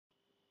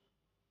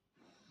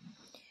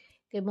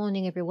Good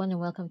morning, everyone, and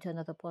welcome to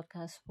another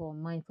podcast for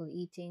mindful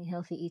eating,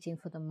 healthy eating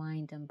for the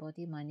mind and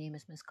body. My name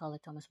is Miss Carla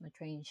Thomas, my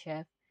trained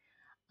chef.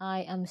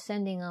 I am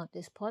sending out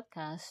this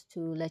podcast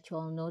to let you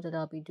all know that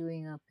I'll be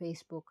doing a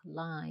Facebook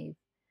Live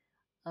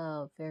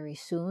very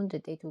soon. The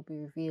date will be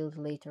revealed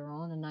later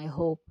on, and I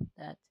hope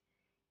that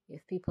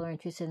if people are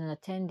interested in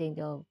attending,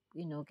 they'll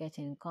get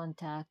in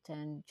contact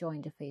and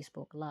join the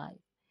Facebook Live.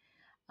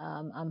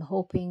 I'm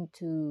hoping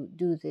to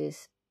do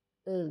this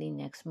early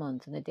next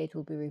month, and the date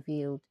will be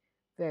revealed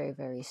very,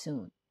 very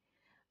soon.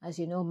 As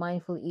you know,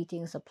 mindful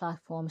eating is a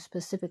platform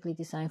specifically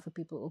designed for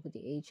people over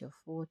the age of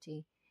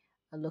 40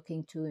 are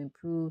looking to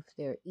improve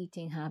their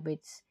eating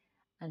habits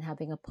and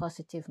having a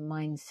positive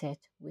mindset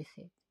with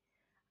it.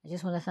 I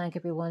just want to thank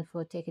everyone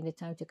for taking the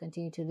time to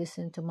continue to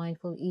listen to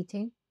Mindful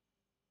Eating.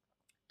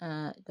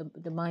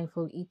 The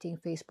Mindful Eating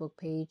Facebook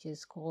page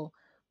is called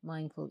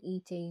Mindful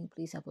Eating.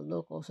 Please have a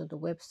look. Also, the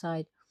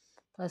website.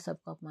 Plus,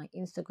 I've got my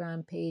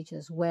Instagram page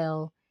as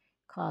well,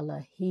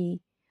 Carla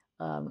He,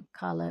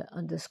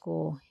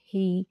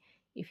 Carla_He,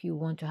 if you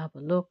want to have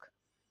a look.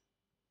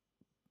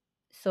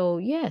 So,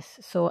 yes,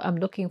 so I'm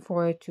looking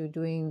forward to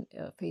doing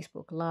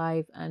Facebook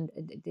Live, and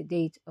the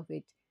date of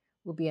it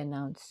will be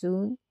announced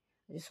soon.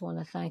 I just want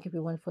to thank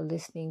everyone for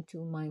listening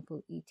to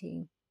Mindful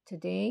Eating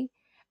today,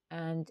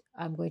 and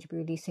I'm going to be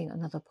releasing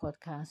another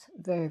podcast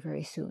very,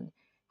 very soon.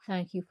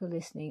 Thank you for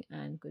listening,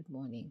 and good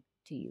morning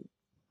to you.